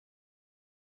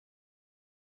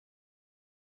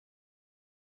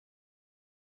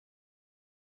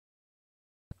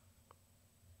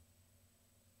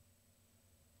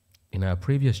In our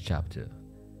previous chapter,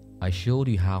 I showed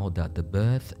you how that the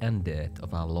birth and death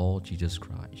of our Lord Jesus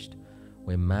Christ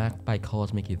were marked by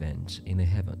cosmic events in the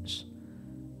heavens.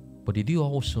 But did you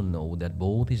also know that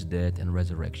both his death and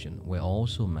resurrection were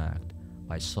also marked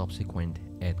by subsequent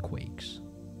earthquakes?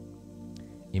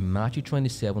 In Matthew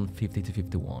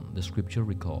 27:50-51, the scripture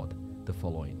record the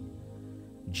following.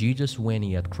 Jesus, when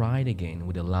he had cried again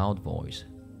with a loud voice,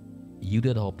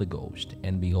 yielded up the ghost,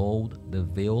 and behold, the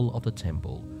veil of the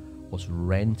temple was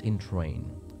rent in twain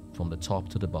from the top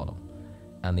to the bottom,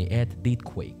 and the earth did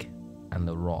quake, and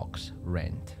the rocks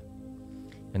rent.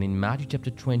 And in Matthew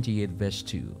chapter 28 verse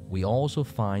 2, we also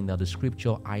find that the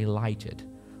scripture highlighted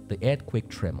the earthquake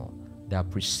tremor that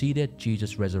preceded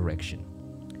Jesus' resurrection.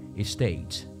 It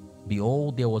states,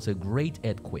 "Behold, there was a great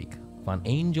earthquake, for an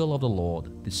angel of the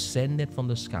Lord descended from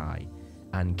the sky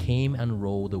and came and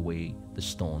rolled away the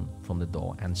stone from the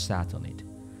door and sat on it."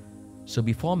 So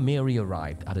before Mary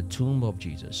arrived at the tomb of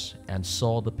Jesus and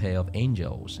saw the pair of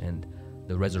angels and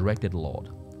the resurrected Lord,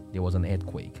 there was an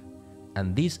earthquake.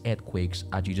 And these earthquakes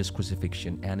at Jesus'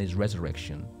 crucifixion and his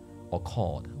resurrection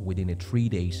occurred within a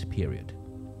 3-day period.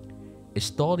 A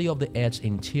study of the Earth's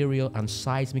interior and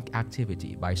seismic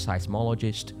activity by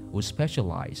seismologists who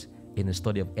specialize in the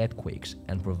study of earthquakes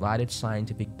and provided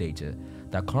scientific data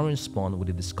that correspond with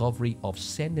the discovery of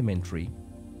sedimentary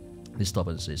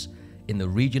disturbances in the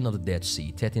region of the Dead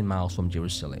Sea, 13 miles from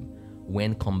Jerusalem,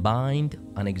 when combined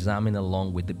and examined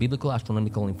along with the biblical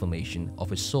astronomical information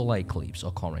of a solar eclipse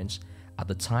occurrence at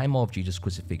the time of Jesus'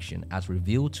 crucifixion as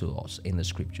revealed to us in the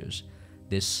scriptures,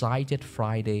 they cited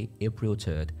Friday, April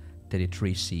 3rd,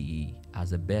 33 CE as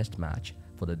the best match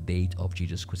for the date of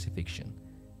Jesus' crucifixion.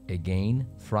 Again,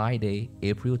 Friday,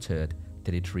 April 3rd,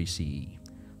 33 CE.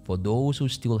 For those who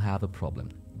still have a problem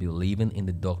believing in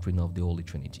the doctrine of the Holy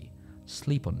Trinity,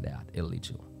 sleep on that a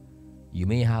little. You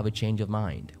may have a change of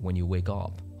mind when you wake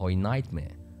up, or a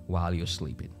nightmare while you're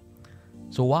sleeping.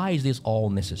 So why is this all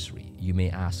necessary, you may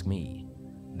ask me?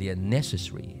 They are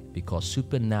necessary because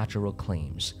supernatural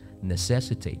claims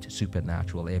necessitate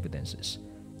supernatural evidences.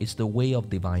 It's the way of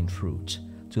divine truth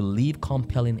to leave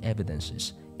compelling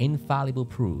evidences, infallible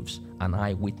proofs, and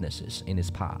eyewitnesses in its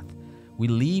path. We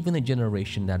live in a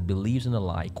generation that believes in a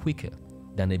lie quicker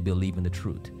than they believe in the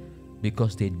truth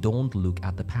because they don't look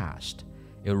at the past.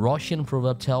 A Russian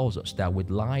proverb tells us that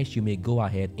with lies you may go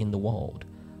ahead in the world,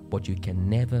 but you can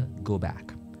never go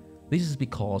back. This is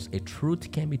because a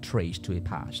truth can be traced to a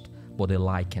past, but a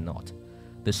lie cannot.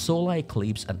 The solar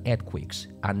eclipse and earthquakes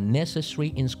are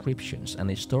necessary inscriptions and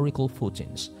historical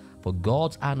footings for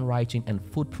God's handwriting and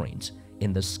footprints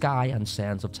in the sky and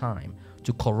sands of time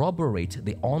to corroborate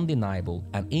the undeniable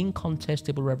and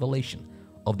incontestable revelation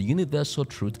of the universal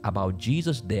truth about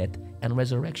Jesus' death and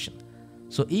resurrection.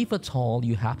 So if at all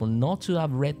you happen not to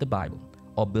have read the Bible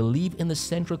or believe in the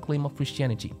central claim of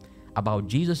Christianity about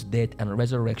Jesus' death and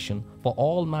resurrection for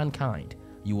all mankind,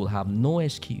 you will have no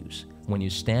excuse when you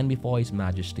stand before His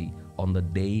Majesty on the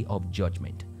day of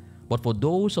judgment. But for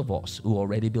those of us who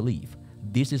already believe,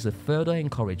 this is a further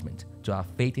encouragement to our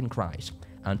faith in Christ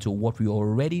and to what we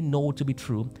already know to be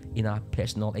true in our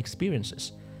personal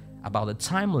experiences about the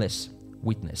timeless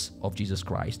witness of Jesus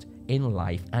Christ in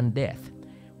life and death.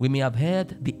 We may have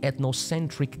heard the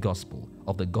ethnocentric gospel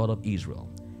of the God of Israel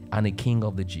and the King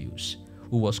of the Jews,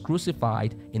 who was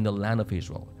crucified in the land of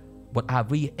Israel. But have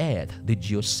we heard the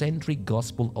geocentric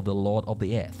gospel of the Lord of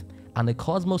the earth and the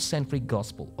cosmocentric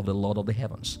gospel of the Lord of the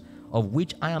heavens, of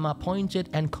which I am appointed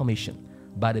and commissioned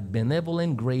by the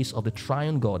benevolent grace of the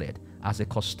Triune Godhead as a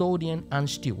custodian and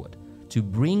steward to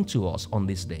bring to us on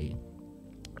this day?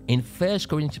 In 1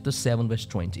 Corinthians 7 verse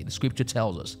 20, the scripture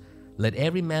tells us, "Let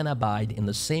every man abide in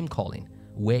the same calling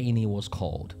wherein he was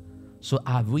called." So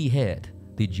have we heard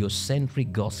the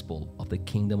geocentric gospel of the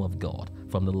kingdom of God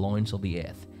from the loins of the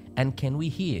earth? And can we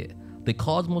hear the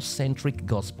cosmocentric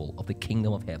gospel of the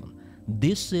kingdom of heaven?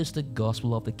 This is the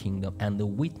gospel of the kingdom and the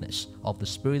witness of the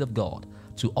Spirit of God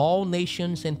to all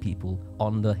nations and people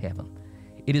under heaven.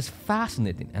 It is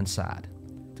fascinating and sad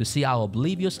to see how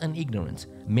oblivious and ignorant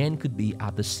men could be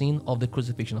at the scene of the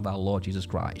crucifixion of our Lord Jesus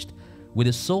Christ, with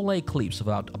a solar eclipse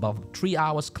about 3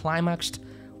 hours climaxed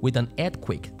with an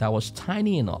earthquake that was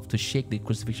tiny enough to shake the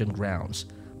crucifixion grounds,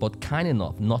 but kind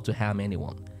enough not to harm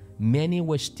anyone. Many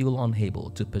were still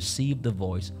unable to perceive the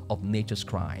voice of nature's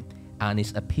cry and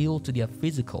its appeal to their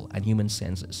physical and human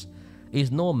senses. It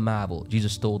is no marvel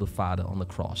Jesus told the Father on the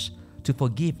cross to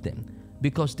forgive them,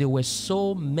 because they were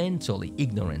so mentally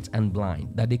ignorant and blind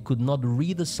that they could not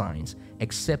read the signs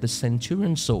except the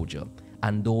centurion soldier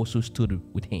and those who stood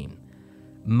with him.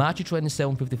 Matthew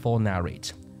 27:54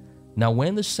 narrates, Now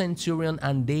when the centurion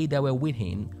and they that were with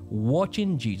him,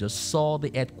 watching Jesus, saw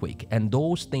the earthquake and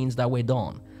those things that were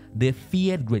done, they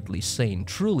feared greatly, saying,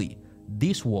 Truly,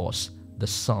 this was the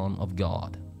Son of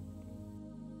God.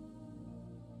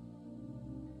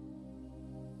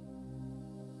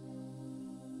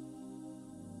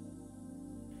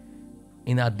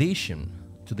 In addition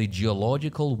to the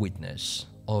geological witness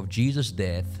of Jesus'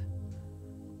 death,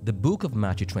 the book of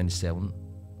Matthew 27,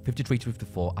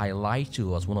 53-54 highlights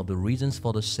to us one of the reasons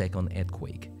for the second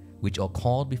earthquake, which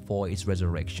occurred before its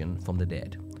resurrection from the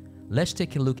dead. Let's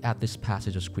take a look at this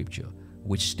passage of scripture,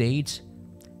 which states,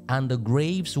 And the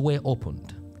graves were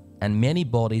opened, and many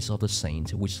bodies of the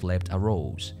saints which slept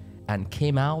arose, and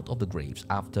came out of the graves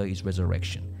after his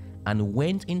resurrection, and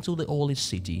went into the holy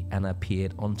city, and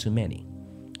appeared unto many.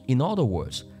 In other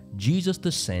words, Jesus'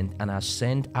 descent and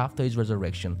ascent after his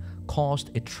resurrection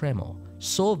caused a tremor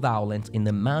so violent in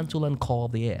the mantle and core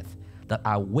of the earth that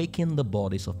awakened the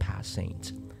bodies of past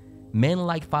saints. Men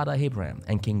like Father Abraham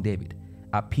and King David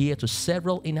appeared to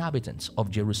several inhabitants of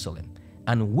Jerusalem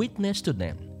and witnessed to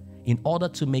them in order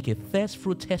to make a first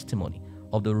fruit testimony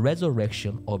of the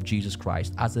resurrection of Jesus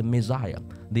Christ as the Messiah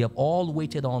they have all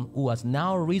waited on, who has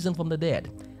now risen from the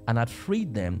dead and had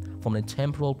freed them from the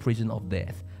temporal prison of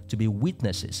death to be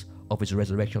witnesses of his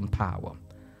resurrection power.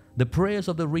 The prayers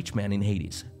of the rich man in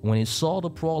Hades, when he saw the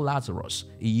poor Lazarus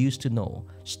he used to know,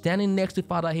 standing next to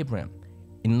Father Abraham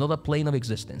in another plane of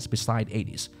existence beside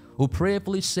Hades, who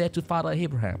prayerfully said to Father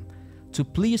Abraham to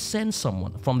please send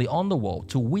someone from the underworld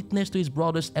to witness to his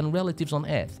brothers and relatives on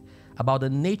earth about the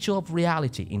nature of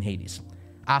reality in Hades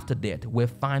after death, were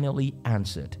finally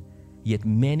answered, yet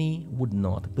many would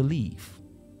not believe.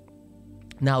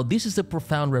 Now, this is a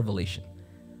profound revelation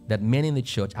that many in the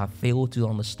church have failed to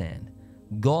understand.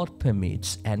 God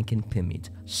permits and can permit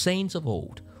saints of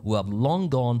old who have long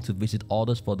gone to visit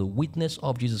others for the witness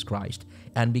of Jesus Christ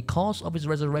and because of his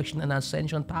resurrection and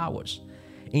ascension powers.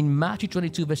 In Matthew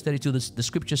 22 verse 32, the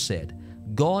scripture said,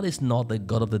 God is not the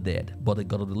God of the dead, but the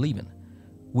God of the living,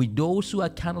 which those who are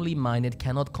carnally minded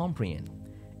cannot comprehend.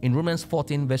 In Romans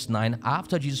 14 verse 9,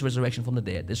 after Jesus' resurrection from the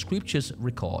dead, the scriptures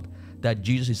record that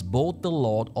Jesus is both the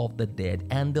Lord of the dead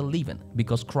and the living,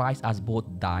 because Christ has both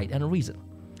died and risen.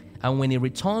 And when he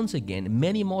returns again,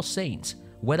 many more saints,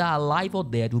 whether alive or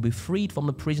dead, will be freed from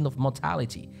the prison of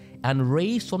mortality and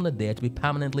raised from the dead to be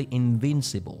permanently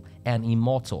invincible and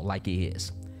immortal like he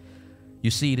is. You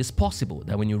see, it is possible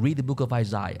that when you read the book of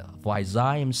Isaiah, for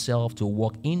Isaiah himself to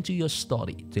walk into your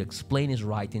study to explain his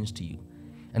writings to you.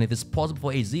 And it is possible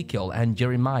for Ezekiel and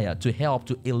Jeremiah to help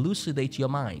to elucidate your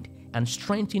mind and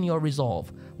strengthen your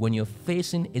resolve when you're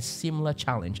facing a similar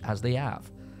challenge as they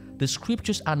have. The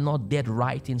scriptures are not dead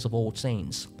writings of old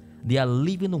saints. They are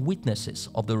living witnesses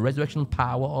of the resurrection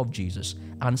power of Jesus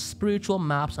and spiritual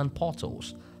maps and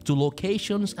portals to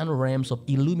locations and realms of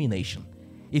illumination.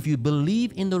 If you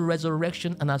believe in the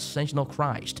resurrection and ascension of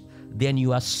Christ, then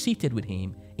you are seated with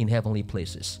him in heavenly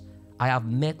places. I have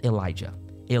met Elijah,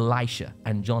 Elisha,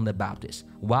 and John the Baptist.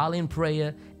 While in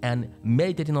prayer and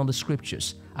meditating on the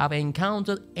scriptures, I've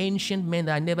encountered ancient men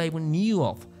that I never even knew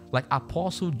of, like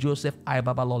Apostle Joseph I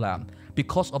Babalola,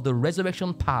 because of the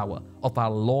resurrection power of our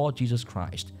Lord Jesus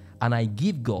Christ. And I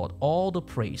give God all the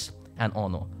praise and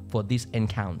honor for these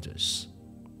encounters.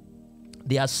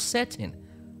 There are certain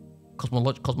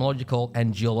cosmological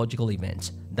and geological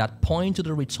events that point to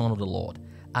the return of the Lord,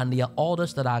 and there are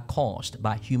others that are caused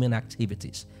by human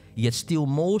activities, yet still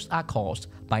most are caused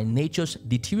by nature's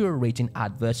deteriorating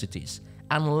adversities.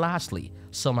 And lastly,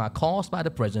 some are caused by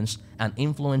the presence and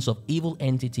influence of evil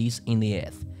entities in the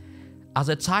earth. As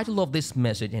the title of this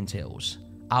message entails,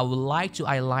 I would like to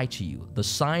highlight to you the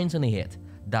signs in the earth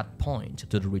that point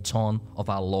to the return of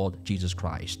our Lord Jesus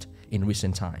Christ in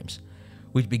recent times,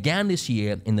 which began this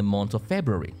year in the month of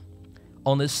February.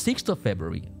 On the 6th of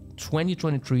February,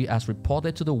 2023, as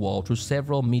reported to the world through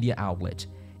several media outlets,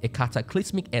 a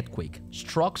cataclysmic earthquake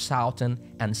struck southern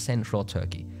and central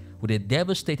Turkey, with a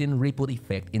devastating ripple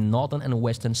effect in northern and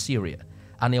western Syria,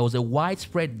 and there was a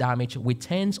widespread damage with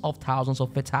tens of thousands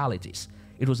of fatalities.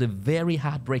 It was a very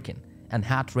heartbreaking and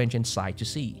heart-wrenching sight to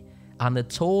see, and the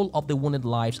toll of the wounded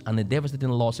lives and the devastating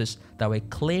losses that were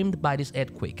claimed by this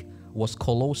earthquake was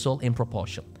colossal in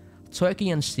proportion. Turkey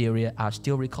and Syria are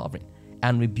still recovering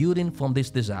and rebuilding from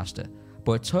this disaster,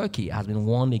 but Turkey has been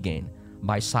warned again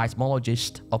by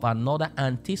seismologists of another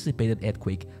anticipated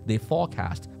earthquake they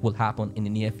forecast will happen in the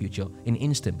near future in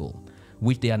Istanbul,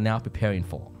 which they are now preparing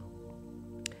for.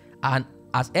 And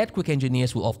as earthquake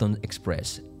engineers will often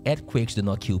express, earthquakes do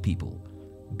not kill people,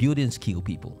 buildings kill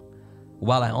people.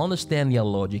 While I understand their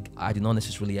logic, I do not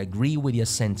necessarily agree with their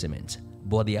sentiment,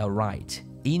 but they are right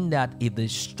in that if the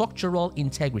structural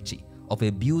integrity of a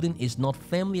building is not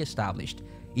firmly established,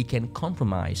 it can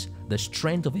compromise the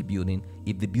strength of a building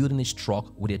if the building is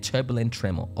struck with a turbulent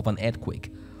tremor of an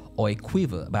earthquake or a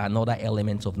quiver by another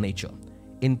element of nature.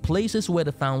 In places where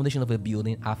the foundation of a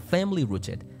building are firmly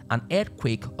rooted, an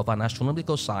earthquake of an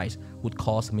astronomical size would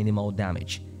cause minimal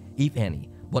damage, if any.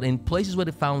 But in places where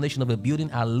the foundation of a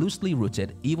building are loosely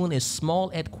rooted, even a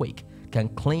small earthquake can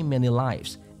claim many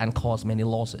lives and cause many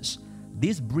losses.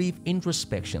 This brief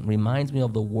introspection reminds me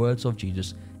of the words of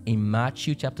Jesus in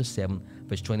Matthew chapter 7,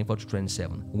 verse 24 to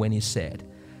 27, when he said,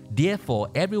 "Therefore,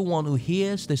 everyone who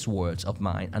hears these words of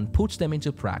mine and puts them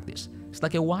into practice is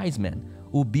like a wise man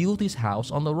who built his house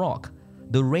on the rock.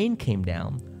 The rain came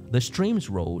down, the streams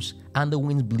rose, and the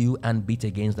winds blew and beat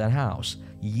against that house.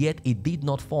 Yet it did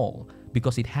not fall,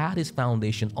 because it had its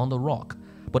foundation on the rock.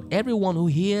 But everyone who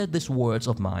hears these words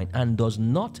of mine and does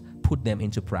not put them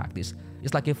into practice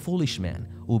is like a foolish man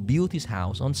who built his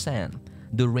house on sand.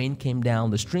 The rain came down,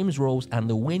 the streams rose, and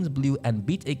the winds blew and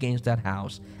beat against that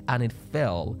house, and it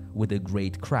fell with a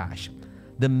great crash."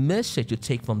 The message to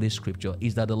take from this scripture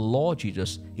is that the Lord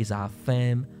Jesus is our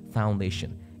firm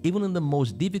foundation. Even in the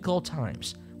most difficult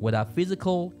times, whether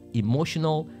physical,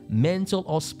 emotional, mental,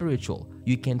 or spiritual,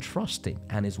 you can trust Him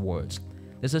and His words.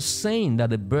 There's a saying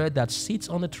that the bird that sits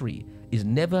on a tree is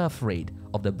never afraid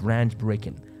of the branch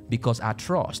breaking, because our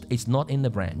trust is not in the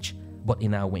branch, but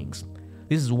in our wings.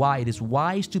 This is why it is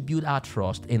wise to build our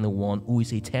trust in the one who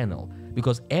is eternal,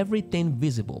 because everything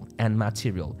visible and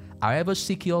material, however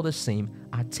secure the same,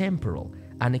 are temporal,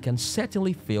 and it can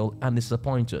certainly fail and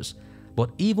disappoint us.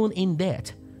 But even in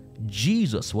that,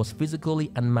 Jesus was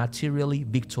physically and materially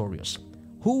victorious.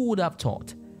 Who would have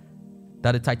thought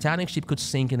that a Titanic ship could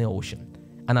sink in the ocean,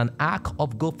 and an ark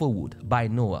of gopher wood by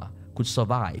Noah could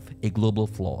survive a global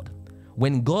flood?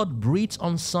 When God breathes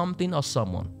on something or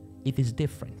someone, it is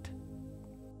different.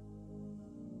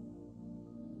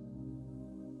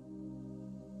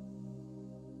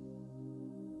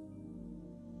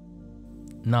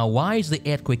 Now, why is the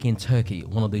earthquake in Turkey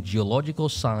one of the geological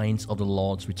signs of the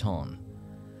Lord's return?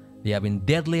 There have been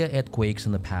deadlier earthquakes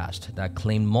in the past that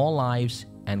claimed more lives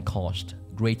and caused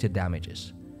greater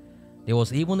damages. There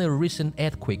was even a recent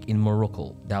earthquake in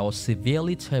Morocco that was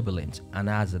severely turbulent and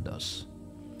hazardous.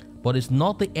 But it's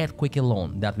not the earthquake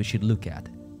alone that we should look at.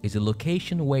 It's the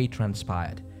location where it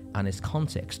transpired and its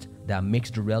context that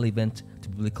makes it relevant to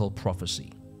biblical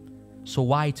prophecy. So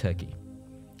why Turkey?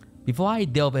 Before I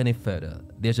delve any further,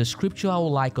 there's a scripture I would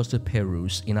like us to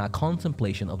peruse in our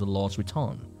contemplation of the Lord's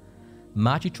return.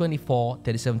 Matthew 24,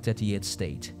 37-38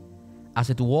 state, "As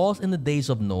it was in the days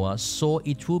of Noah, so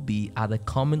it will be at the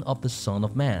coming of the Son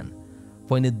of Man.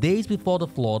 For in the days before the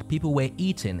flood, people were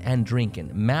eating and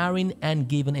drinking, marrying and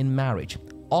giving in marriage,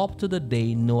 up to the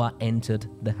day Noah entered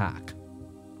the ark."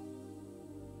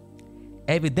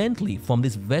 Evidently, from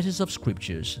these verses of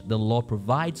scriptures, the Lord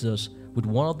provides us with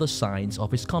one of the signs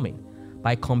of His coming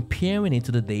by comparing it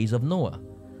to the days of Noah.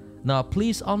 Now,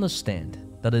 please understand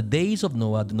that the days of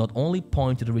Noah do not only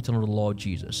point to the return of the Lord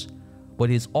Jesus, but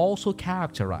it is also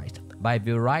characterized by a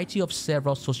variety of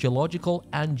several sociological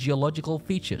and geological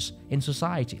features in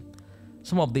society.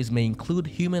 Some of these may include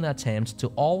human attempts to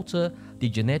alter the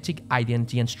genetic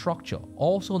identity and structure,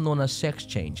 also known as sex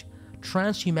change,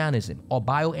 transhumanism, or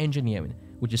bioengineering,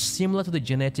 which is similar to the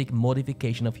genetic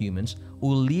modification of humans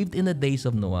who lived in the days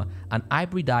of Noah and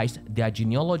hybridized their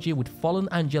genealogy with fallen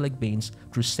angelic beings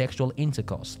through sexual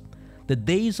intercourse. The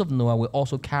days of Noah were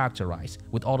also characterized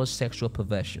with other sexual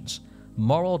perversions,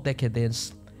 moral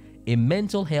decadence, a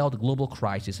mental health global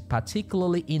crisis,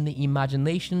 particularly in the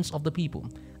imaginations of the people,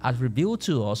 as revealed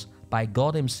to us by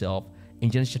God Himself in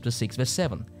Genesis chapter 6, verse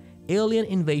 7, alien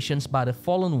invasions by the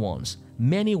fallen ones,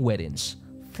 many weddings,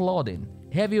 flooding,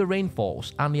 heavy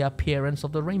rainfalls, and the appearance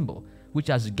of the rainbow, which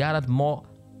has gathered more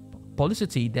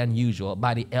publicity than usual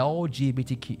by the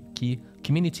LGBTQ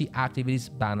community activities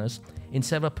banners in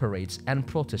several parades and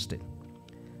protesting.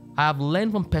 I have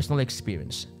learned from personal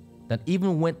experience that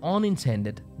even when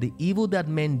unintended, the evil that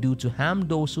men do to harm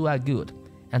those who are good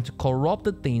and to corrupt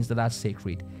the things that are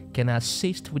sacred can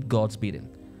assist with God's bidding.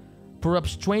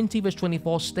 Proverbs 20 verse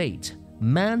 24 states,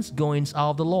 "Man's goings are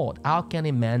of the Lord. How can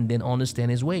a man then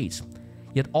understand his ways?"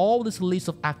 Yet all this list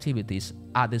of activities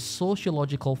are the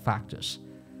sociological factors.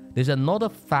 There's another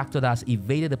factor that's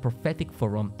evaded the prophetic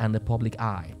forum and the public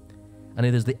eye, and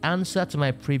it is the answer to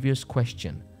my previous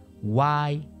question: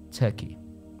 why Turkey?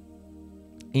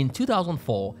 In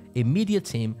 2004, a media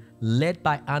team led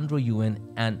by Andrew Ewan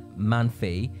and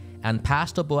Manfei and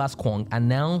Pastor Boaz Kwong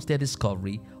announced their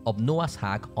discovery of Noah's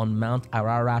Ark on Mount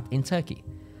Ararat in Turkey.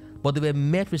 But they were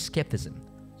met with skepticism.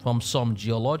 from some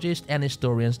geologists and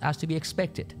historians as to be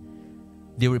expected.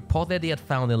 They reported they had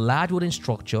found a large wooden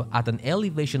structure at an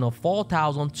elevation of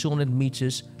 4,200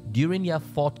 meters during their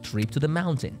fourth trip to the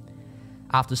mountain.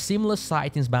 After similar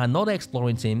sightings by another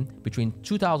exploring team between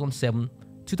 2007,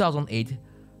 2008,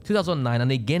 2009,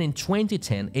 and again in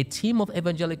 2010, a team of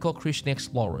evangelical Christian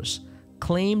explorers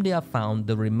claimed they have found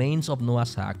the remains of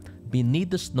Noah's Ark beneath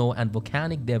the snow and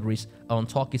volcanic debris on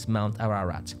Turkey's Mount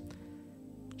Ararat.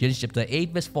 Genesis chapter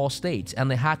 8 verse 4 states, "And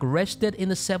the ark rested in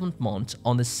the 7th month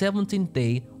on the 17th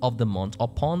day of the month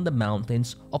upon the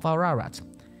mountains of Ararat."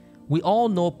 We all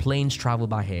know planes travel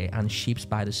by air and ships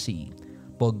by the sea,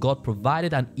 but God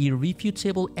provided an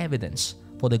irrefutable evidence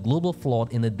for the global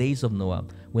flood in the days of Noah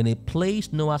when he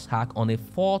placed Noah's Ark on a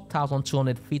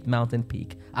 4,200 feet mountain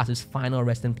peak as his final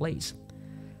resting place.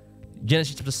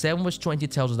 Genesis chapter 7 verse 20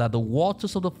 tells us that the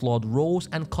waters of the flood rose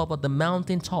and covered the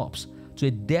mountain tops to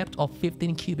a depth of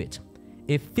 15 cubit.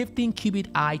 A 15 cubit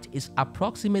height is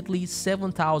approximately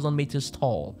 7,000 meters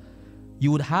tall.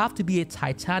 You would have to be a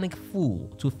Titanic fool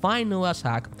to find Noah's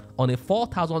Ark on a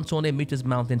 4,200 meters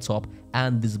mountaintop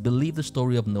and disbelieve the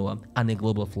story of Noah and a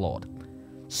global flood.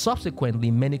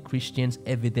 Subsequently, many Christians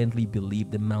evidently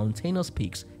believe the mountainous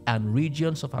peaks and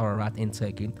regions of Ararat in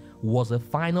Turkey was the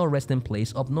final resting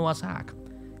place of Noah's Ark,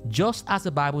 just as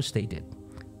the Bible stated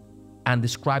and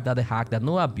described that the ark that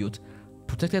Noah built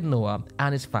protected Noah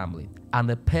and his family and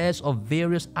the pairs of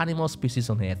various animal species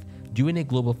on earth during a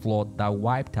global flood that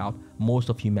wiped out most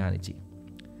of humanity.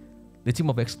 The team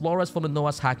of explorers from the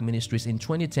Noah's Ark Ministries in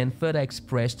 2010 further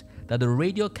expressed that the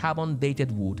radiocarbon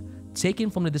dated wood taken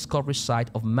from the discovery site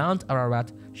of Mount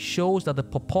Ararat shows that the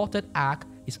purported ark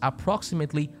is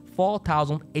approximately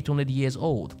 4,800 years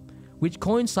old, which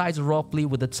coincides roughly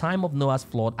with the time of Noah's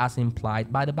flood as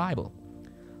implied by the Bible.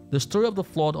 The story of the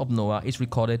flood of Noah is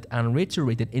recorded and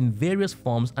reiterated in various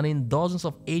forms and in dozens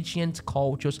of ancient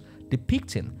cultures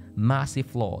depicting massive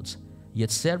floods.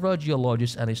 Yet several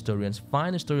geologists and historians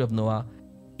find the story of Noah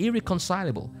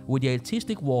irreconcilable with their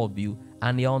atheistic worldview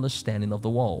and their understanding of the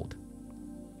world.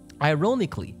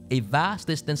 Ironically, a vast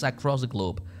distance across the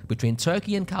globe between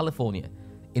Turkey and California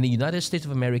in the United States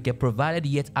of America provided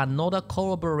yet another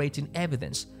corroborating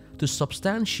evidence to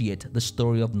substantiate the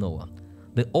story of Noah.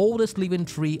 The oldest living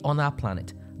tree on our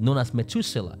planet, known as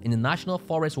Methuselah in the National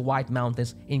Forest White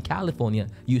Mountains in California,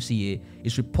 UCA,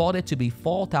 is reported to be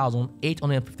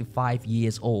 4,855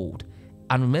 years old.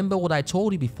 And remember what I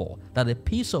told you before, that a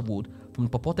piece of wood from the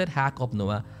purported Ark of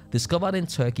Noah discovered in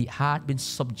Turkey had been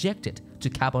subjected to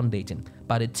carbon dating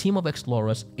by the team of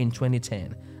explorers in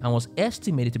 2010 and was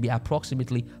estimated to be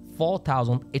approximately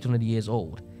 4,800 years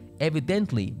old.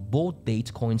 Evidently, both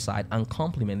dates coincide and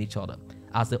complement each other,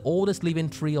 as the oldest living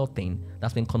tree or thing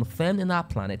that's been confirmed in our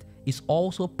planet is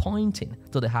also pointing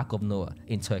to the Ark of Noah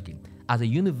in Turkey as a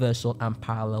universal and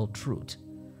parallel truth.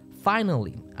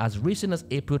 Finally, as recent as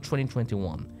April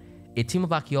 2021, a team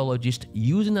of archaeologists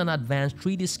using an advanced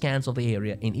 3D scans of the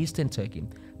area in eastern Turkey,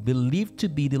 believed to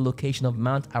be the location of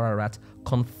Mount Ararat,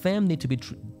 confirmed it to be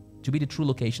the true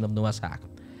location of Noah's Ark.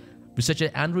 Researcher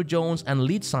Andrew Jones and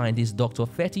lead scientist Dr.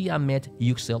 Fethi Ahmet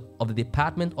Yüksel of the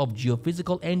Department of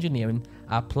Geophysical Engineering,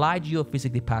 Applied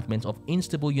Geophysics Department of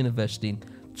Istanbul University,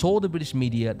 told the British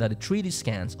media that the 3D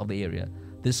scans of the area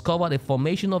discovered a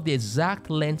formation of the exact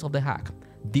length of the ark,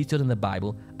 detailed in the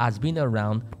Bible as being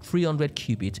around 300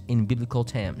 cubits in biblical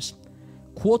terms.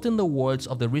 Quoting the words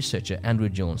of the researcher Andrew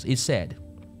Jones, he said,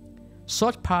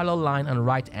 "Such parallel line and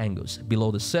right angles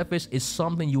below the surface is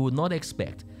something you would not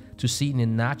expect to see in a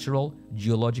natural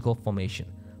geological formation,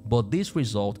 but these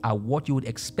results are what you would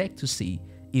expect to see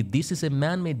if this is a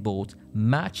man-made boat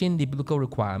matching the biblical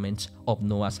requirements of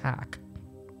Noah's Ark."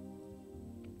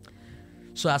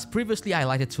 So as previously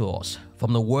highlighted to us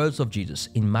from the words of Jesus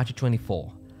in Matthew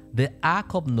 24, the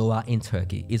Ark of Noah in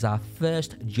Turkey is our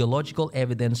first geological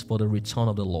evidence for the return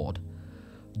of the Lord.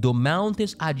 Though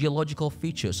mountains are geological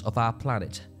features of our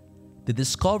planet, the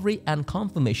discovery and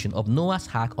confirmation of Noah's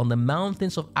Ark on the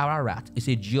mountains of Ararat is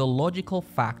a geological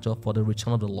factor for the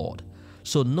return of the Lord.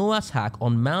 So Noah's Ark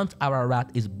on Mount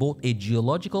Ararat is both a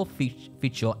geological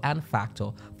feature and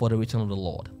factor for the return of the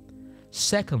Lord.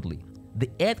 Secondly, the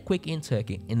earthquake in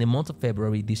Turkey in the month of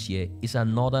February this year is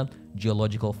another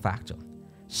geological factor.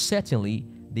 Certainly,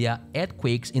 there are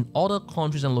earthquakes in other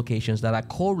countries and locations that are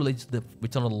correlated to the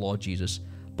return of the Lord Jesus,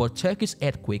 but Turkey's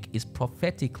earthquake is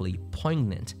prophetically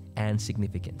poignant and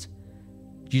significant.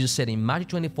 Jesus said in Matthew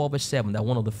 24 verse 7 that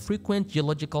one of the frequent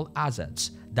geological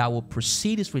hazards that will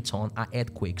precede his return are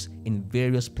earthquakes in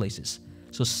various places.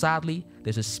 So sadly,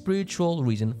 there's a spiritual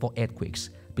reason for earthquakes,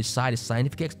 besides the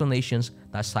scientific explanations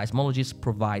that seismologists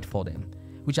provide for them.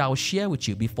 which I will share with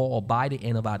you before or by the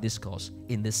end of our discourse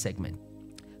in this segment.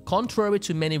 Contrary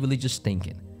to many religious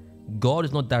thinking, God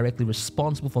is not directly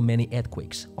responsible for many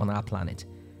earthquakes on our planet,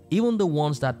 even the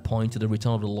ones that point to the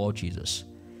return of the Lord Jesus.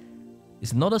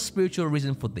 It's another spiritual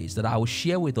reason for this that I will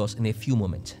share with us in a few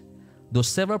moments. Though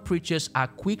several preachers are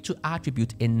quick to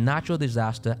attribute a natural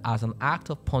disaster as an act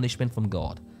of punishment from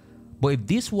God. But if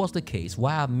this was the case,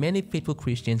 why have many faithful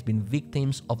Christians been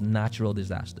victims of natural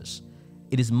disasters?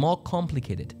 It is more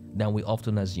complicated than we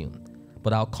often assume,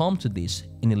 but I'll come to this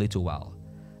in a little while.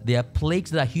 There are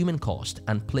plagues that are human caused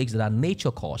and plagues that are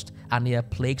nature caused, and there are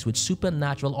plagues with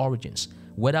supernatural origins,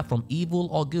 whether from evil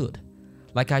or good.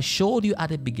 Like I showed you at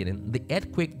the beginning, the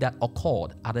earthquake that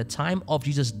occurred at the time of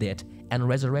Jesus' death and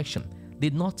resurrection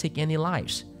did not take any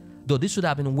lives, though this would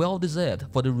have been well deserved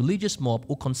for the religious mob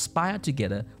who conspired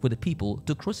together with the people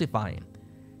to crucify him.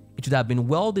 It would have been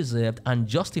well deserved and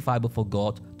justifiable for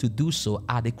God to do so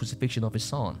at the crucifixion of his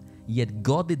son, yet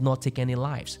God did not take any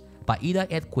lives by either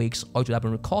earthquakes, or it would have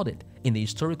been recorded in the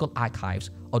historical archives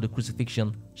of the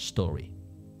crucifixion story.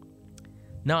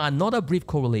 Now, another brief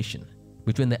correlation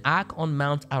between the ark on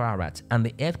Mount Ararat and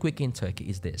the earthquake in Turkey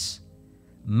is this: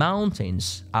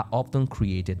 mountains are often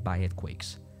created by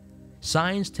earthquakes.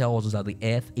 Science tells us that the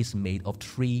earth is made of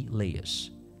 3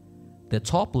 layers. The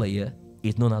top layer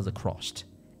is known as the crust,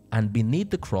 and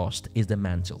beneath the crust is the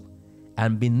mantle,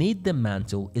 and beneath the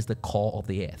mantle is the core of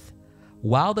the earth.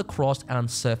 While the crust and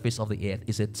surface of the earth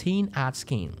is a thin hard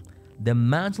skin, the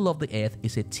mantle of the earth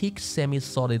is a thick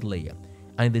semi-solid layer,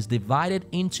 and it is divided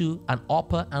into an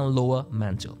upper and lower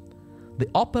mantle. The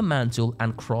upper mantle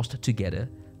and crust together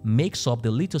makes up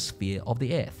the lithosphere of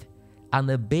the earth, and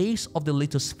the base of the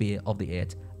lithosphere of the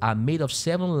earth are made of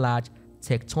 7 large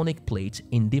tectonic plates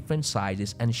in different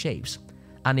sizes and shapes,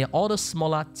 and there are other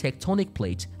smaller tectonic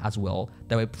plates as well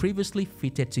that were previously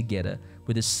fitted together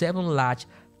with the 7 large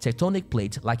tectonic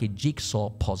plates like a jigsaw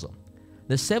puzzle.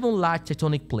 The 7 large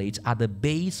tectonic plates are the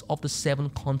base of the 7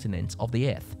 continents of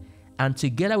the earth, and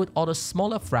together with other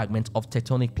smaller fragments of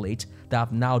tectonic plates that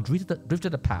have now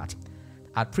drifted apart,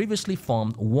 had previously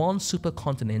formed one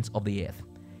supercontinent of the earth.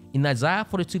 In Isaiah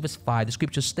 42 verse 5, the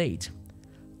scripture states,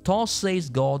 "Thus says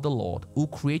God the Lord, who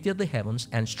created the heavens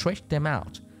and stretched them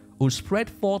out, who spread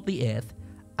forth the earth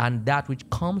and that which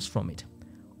comes from it,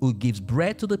 who gives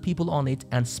bread to the people on it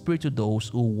and spirit to those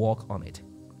who walk on it."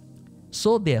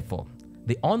 So therefore,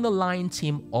 the underlying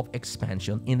theme of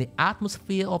expansion in the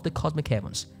atmosphere of the cosmic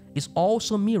heavens is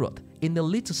also mirrored in the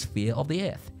lithosphere of the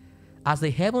earth. As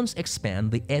the heavens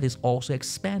expand, the earth is also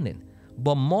expanding,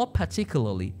 but more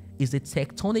particularly is the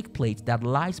tectonic plate that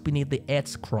lies beneath the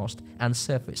earth's crust and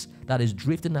surface that is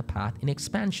drifting apart in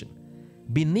expansion.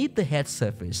 Beneath the earth's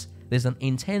surface, there's an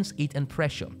intense heat and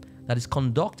pressure that is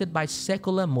conducted by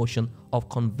circular motion of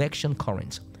convection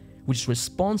currents, which is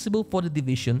responsible for the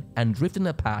division and drifting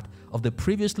apart of the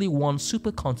previously one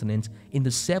supercontinent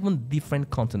into 7 different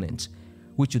continents,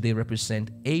 which today represent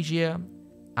Asia,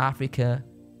 Africa,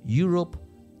 Europe,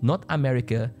 North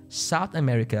America, South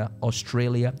America,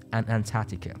 Australia, and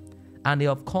Antarctica. And there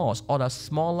are, of course, other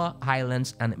smaller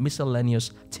islands and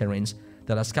miscellaneous terrains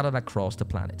that are scattered across the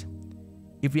planet.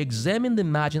 If we examine the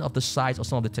margin of the size of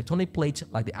some of the tectonic plates,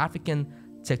 like the African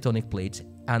tectonic plate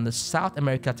and the South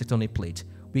America tectonic plate,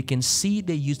 we can see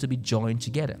they used to be joined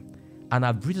together and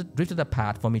have drifted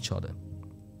apart from each other.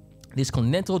 This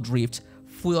continental drift,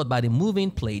 fueled by the moving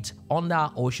plates under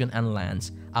our ocean and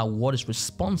lands, are what is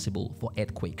responsible for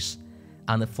earthquakes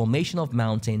and the formation of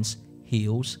mountains,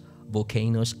 hills,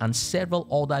 volcanoes, and several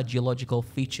other geological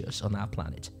features on our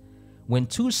planet. When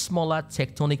 2 smaller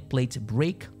tectonic plates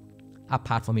break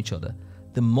apart from each other,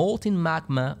 the molten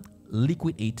magma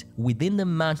liquid heat within the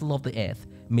mantle of the earth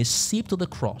may seep to the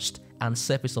crust and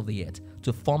surface of the earth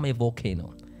to form a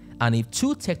volcano. And if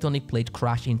 2 tectonic plates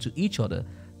crash into each other,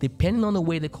 depending on the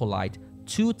way they collide,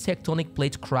 2 tectonic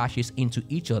plate crashes into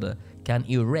each other can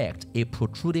erect a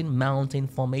protruding mountain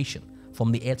formation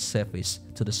from the Earth's surface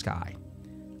to the sky.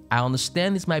 I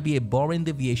understand this might be a boring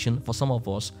deviation for some of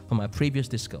us from my previous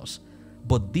discourse,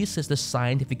 but this is the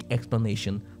scientific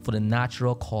explanation for the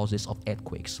natural causes of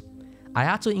earthquakes. I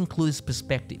had to include this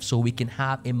perspective so we can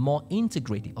have a more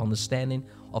integrative understanding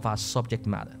of our subject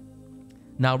matter.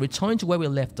 Now, returning to where we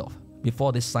left off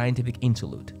before this scientific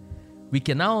interlude, we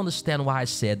can now understand why I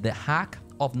said the Ark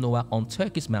of Noah on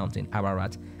Turkey's mountain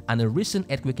Ararat and a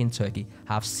recent earthquake in Turkey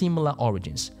have similar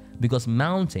origins, because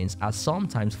mountains are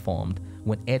sometimes formed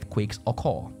when earthquakes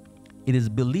occur. It is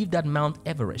believed that Mount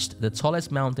Everest, the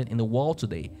tallest mountain in the world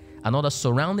today, and other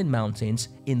surrounding mountains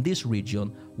in this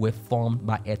region were formed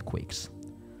by earthquakes.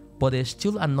 But there's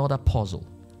still another puzzle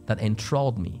that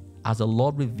enthralled me as the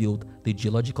Lord revealed the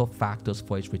geological factors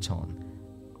for its return.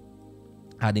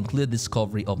 I had included the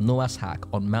discovery of Noah's Ark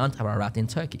on Mount Ararat in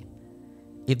Turkey.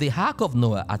 If the Ark of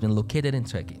Noah has been located in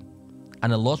Turkey,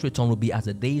 and the Lord's return will be as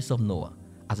the days of Noah,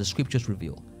 as the scriptures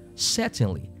reveal,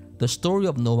 certainly the story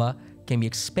of Noah can be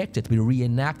expected to be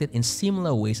reenacted in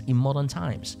similar ways in modern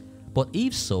times. But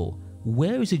if so,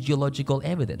 where is the geological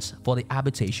evidence for the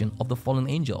habitation of the fallen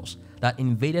angels that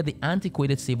invaded the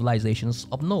antiquated civilizations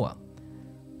of Noah?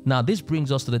 Now, this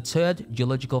brings us to the third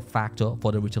geological factor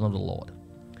for the return of the Lord.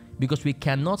 Because we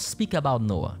cannot speak about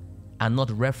Noah and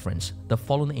not reference the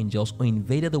fallen angels who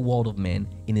invaded the world of men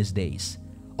in his days,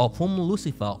 of whom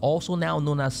Lucifer, also now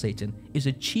known as Satan, is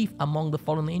a chief among the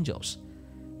fallen angels.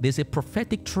 There's a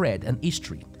prophetic thread and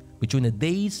history between the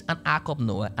days and ark of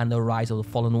Noah and the rise of the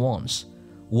fallen ones.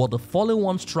 What the fallen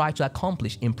ones tried to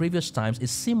accomplish in previous times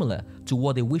is similar to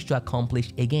what they wish to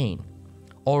accomplish again.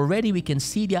 Already we can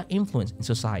see their influence in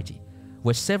society,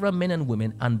 where several men and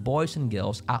women and boys and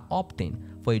girls are opting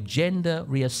for a gender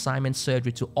reassignment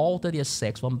surgery to alter their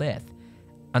sex from birth,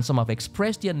 and some have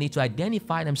expressed their need to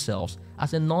identify themselves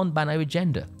as a non-binary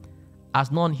gender,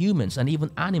 as non-humans and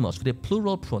even animals with a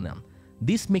plural pronoun.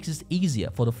 This makes it easier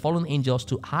for the fallen angels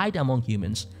to hide among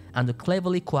humans and to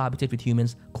cleverly cohabitate with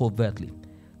humans covertly.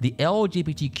 The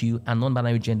LGBTQ and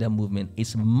non-binary gender movement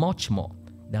is much more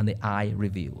than the eye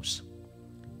reveals.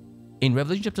 In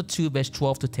Revelation chapter 2, verse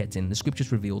 12 to 13, the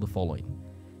scriptures reveal the following.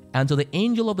 And to the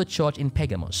angel of the church in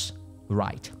Pergamos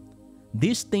write,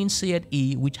 This thing saith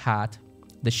he which hath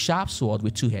the sharp sword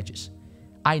with two edges.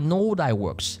 I know thy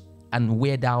works, and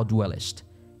where thou dwellest,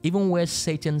 even where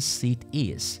Satan's seat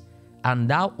is, and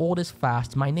thou holdest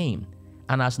fast my name,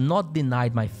 and hast not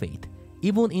denied my faith,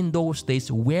 even in those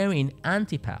days wherein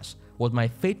Antipas was my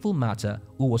faithful martyr,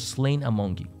 who was slain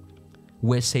among you,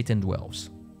 where Satan dwells.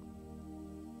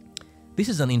 This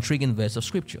is an intriguing verse of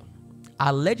scripture.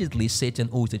 Allegedly, Satan,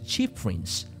 who is the chief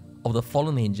prince of the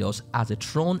fallen angels, has a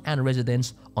throne and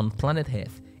residence on planet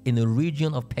Earth in the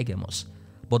region of Pergamos.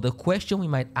 But the question we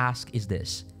might ask is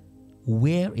this: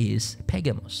 where is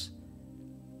Pergamos?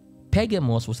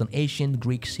 Pergamos was an ancient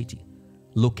Greek city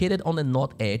located on the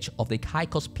north edge of the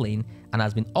Caicus Plain and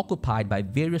has been occupied by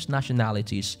various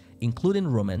nationalities, including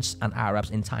Romans and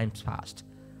Arabs in times past.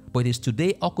 But it is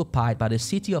today occupied by the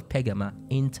city of Pergama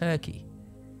in Turkey.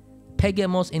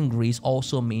 Pergamos in Greece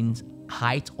also means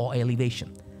height or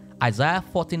elevation. Isaiah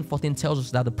 14:14 tells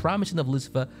us that the promising of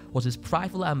Lucifer was his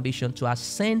prideful ambition to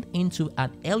ascend into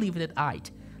an elevated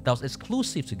height that was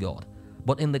exclusive to God.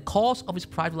 But in the course of his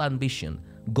prideful ambition,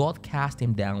 God cast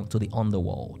him down to the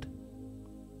underworld.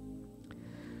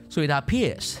 So it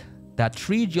appears that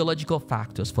three geological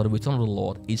factors for the return of the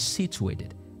Lord is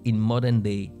situated in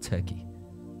modern-day Turkey.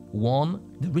 One,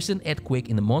 the recent earthquake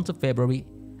in the month of February,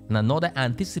 and another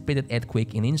anticipated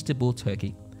earthquake in Istanbul,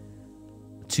 Turkey.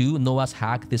 2, Noah's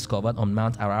Ark discovered on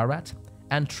Mount Ararat.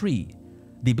 And 3,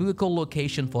 the biblical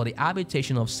location for the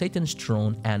habitation of Satan's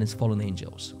throne and his fallen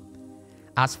angels.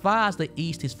 As far as the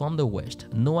east is from the west,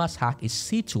 Noah's Ark is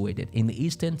situated in the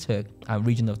eastern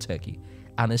region of Turkey,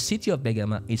 and the city of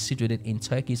Pergama is situated in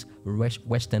Turkey's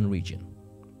western region.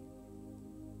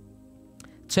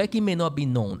 Turkey may not be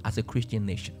known as a Christian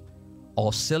nation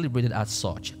or celebrated as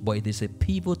such, but it is a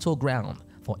pivotal ground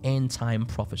for end-time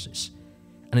prophecies.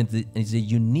 And it is a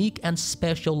unique and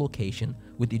special location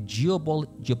with a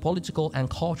geopolitical and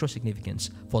cultural significance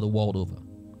for the world over.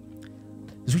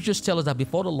 The scriptures tell us that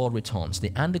before the Lord returns,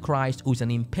 the Antichrist, who is an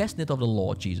impersonate of the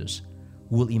Lord Jesus,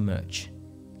 will emerge,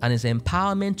 and his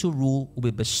empowerment to rule will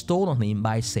be bestowed on him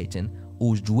by Satan,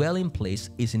 whose dwelling place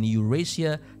is in the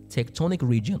Eurasia tectonic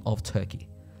region of Turkey.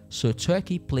 So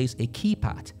Turkey plays a key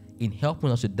part in helping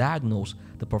us to diagnose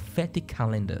the prophetic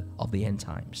calendar of the end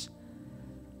times.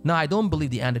 Now, I don't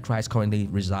believe the Antichrist currently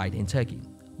resides in Turkey,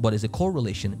 but there's a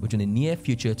correlation between the near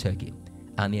future Turkey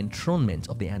and the enthronement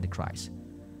of the Antichrist.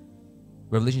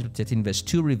 Revelation 13 verse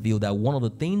 2 revealed that one of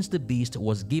the things the beast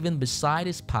was given beside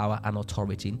his power and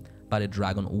authority by the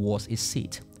dragon was his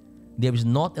seat. There is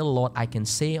not a lot I can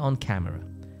say on camera,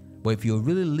 but if you're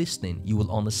really listening, you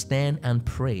will understand and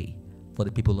pray for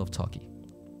the people of Turkey.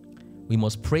 We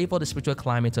must pray for the spiritual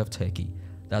climate of Turkey,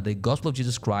 that the gospel of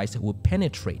Jesus Christ will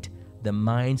penetrate the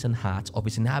minds and hearts of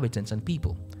its inhabitants and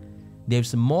people. There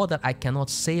is more that I cannot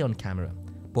say on camera,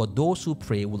 but those who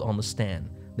pray will understand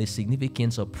the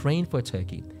significance of praying for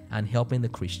Turkey and helping the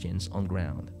Christians on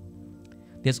ground.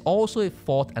 There's also a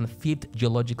fourth and fifth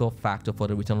geological factor for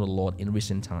the return of the Lord in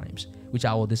recent times, which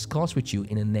I will discuss with you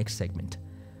in the next segment.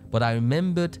 But I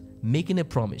remembered making a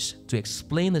promise to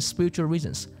explain the spiritual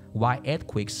reasons why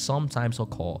earthquakes sometimes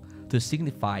occur to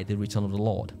signify the return of the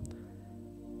Lord.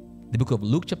 The book of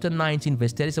Luke chapter 19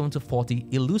 verse 37 to 40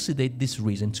 elucidates this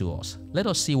reason to us. Let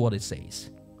us see what it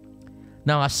says.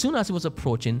 Now as soon as he was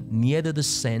approaching near the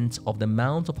descent of the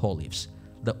Mount of Olives,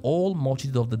 the whole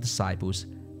multitude of the disciples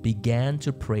began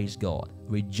to praise God,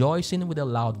 rejoicing with a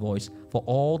loud voice for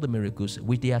all the miracles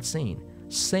which they had seen,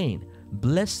 saying,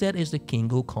 Blessed is the King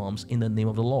who comes in the name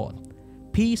of the Lord.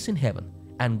 Peace in heaven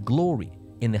and glory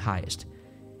in the highest.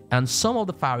 And some of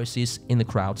the Pharisees in the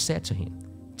crowd said to him,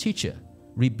 Teacher,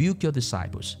 rebuke your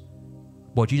disciples.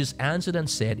 But Jesus answered and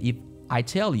said, If I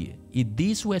tell you, if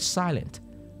these were silent,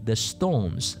 the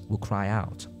stones will cry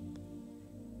out.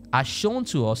 As shown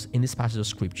to us in this passage of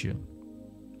scripture,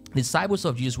 the disciples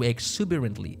of Jesus were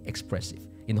exuberantly expressive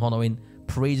in honoring,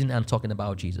 praising, and talking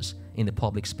about Jesus in the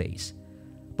public space.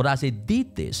 But as they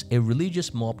did this, a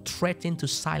religious mob threatened to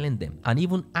silence them and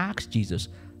even asked Jesus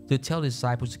to tell the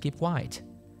disciples to keep quiet.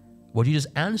 But Jesus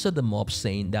answered the mob,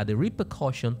 saying that the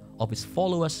repercussion of his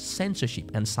followers'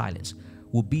 censorship and silence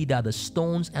will be that the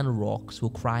stones and rocks will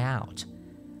cry out.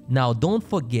 Now, don't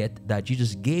forget that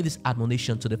Jesus gave this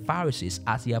admonition to the Pharisees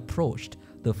as he approached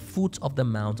the foot of the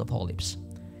Mount of Olives,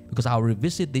 because I'll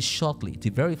revisit this shortly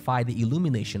to verify the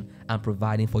illumination and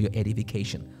providing for your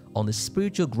edification on the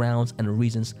spiritual grounds and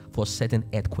reasons for certain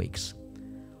earthquakes.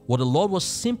 What the Lord was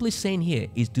simply saying here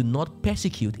is do not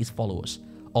persecute his followers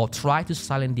or try to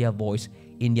silence their voice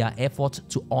in their effort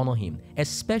to honor him,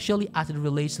 especially as it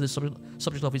relates to the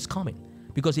subject of his coming.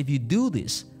 Because if you do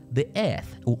this, the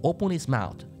earth will open its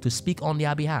mouth to speak on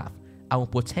their behalf and will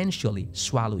potentially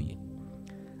swallow you.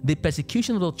 The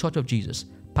persecution of the Church of Jesus,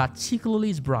 particularly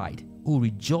his bride, who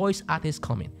rejoice at his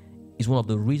coming, is one of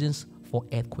the reasons for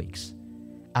earthquakes.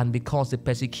 And because the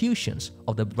persecutions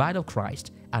of the bride of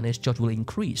Christ and his church will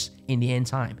increase in the end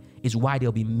time, is why there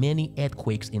will be many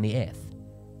earthquakes in the earth.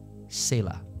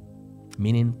 Selah,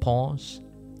 meaning pause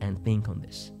and think on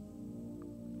this.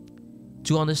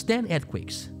 To understand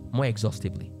earthquakes more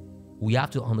exhaustively, we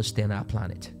have to understand our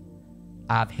planet.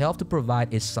 I have helped to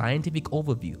provide a scientific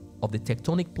overview of the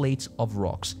tectonic plates of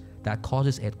rocks that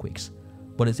causes earthquakes,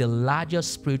 but it's a larger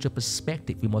spiritual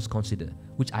perspective we must consider,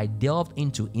 which I delved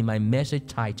into in my message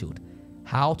titled,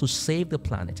 How to Save the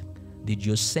Planet, the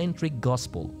Geocentric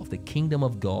Gospel of the Kingdom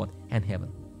of God and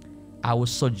Heaven. I would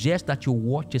suggest that you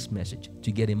watch this message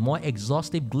to get a more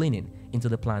exhaustive gleaning into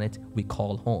the planet we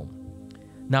call home.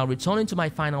 Now, returning to my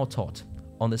final thought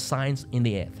on the signs in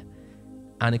the earth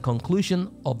and the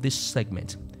conclusion of this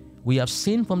segment, we have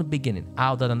seen from the beginning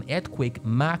how that an earthquake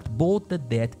marked both the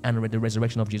death and the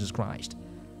resurrection of Jesus Christ.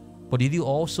 But did you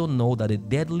also know that the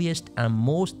deadliest and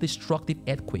most destructive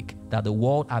earthquake that the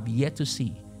world have yet to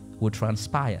see will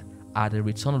transpire at the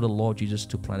return of the Lord Jesus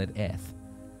to planet Earth?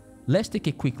 Let's take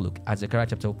a quick look at Zechariah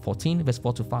chapter 14 verse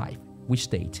 4 to 5, which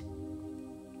state,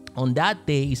 On that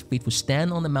day his feet will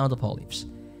stand on the Mount of Olives,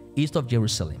 east of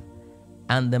Jerusalem,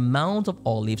 and the Mount of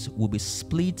Olives will be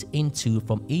split in two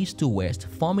from east to west,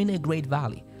 forming a great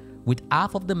valley, with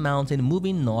half of the mountain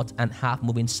moving north and half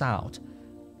moving south.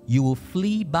 You will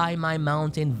flee by my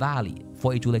mountain valley,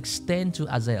 for it will extend to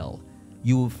Azel.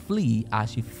 You will flee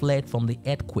as you fled from the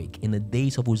earthquake in the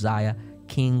days of Uzziah,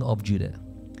 king of Judah.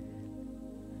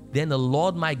 Then the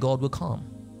Lord my God will come,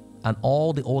 and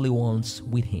all the holy ones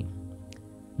with him.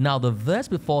 Now the verse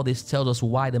before this tells us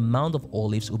why the Mount of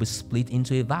Olives will be split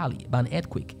into a valley by an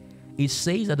earthquake. It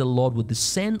says that the Lord will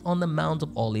descend on the Mount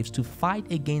of Olives to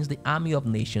fight against the army of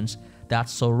nations that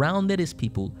surrounded his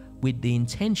people with the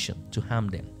intention to harm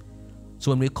them.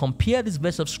 So when we compare this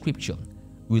verse of scripture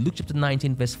with Luke chapter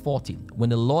 19 verse 14, when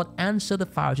the Lord answered the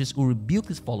Pharisees who rebuked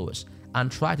his followers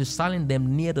and tried to silence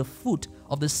them near the foot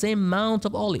of the same Mount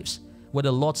of Olives, where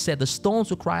the Lord said the stones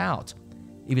will cry out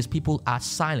if his people are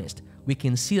silenced, we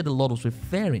can see that the Lord was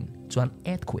referring to an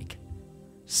earthquake.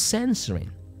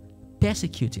 Censoring,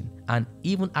 persecuting, and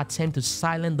even attempt to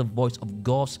silence the voice of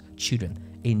God's children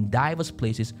in diverse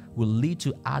places will lead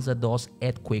to hazardous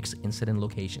earthquakes in certain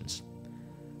locations.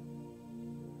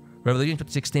 Revelation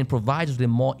chapter 16 provides us with a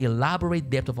more elaborate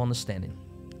depth of understanding.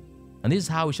 And this is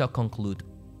how we shall conclude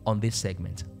on this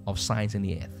segment of Signs in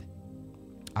the Earth.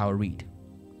 I'll read.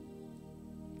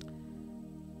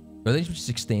 Revelation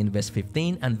 16 verse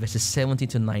 15 and verses 17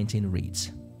 to 19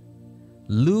 reads,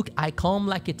 Look, I come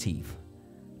like a thief.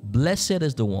 Blessed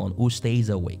is the one who stays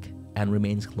awake and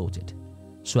remains clothed,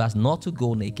 so as not to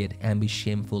go naked and be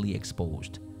shamefully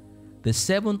exposed. The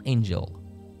seventh angel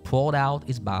poured out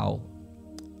his bowl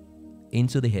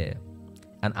into the air,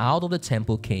 and out of the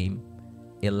temple came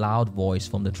a loud voice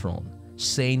from the throne,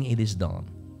 saying, It is done.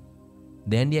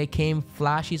 Then there came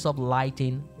flashes of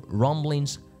lightning,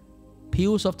 rumblings,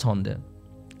 peals of thunder,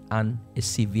 and a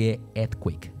severe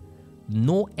earthquake.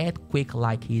 No earthquake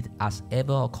like it has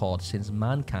ever occurred since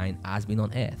mankind has been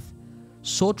on earth.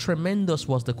 So tremendous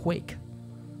was the quake.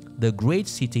 The great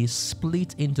city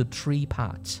split into 3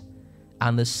 parts,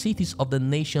 and the cities of the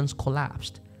nations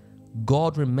collapsed.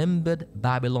 God remembered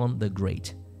Babylon the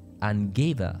Great and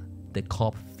gave her the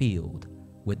cup filled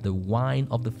with the wine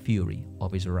of the fury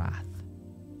of his wrath.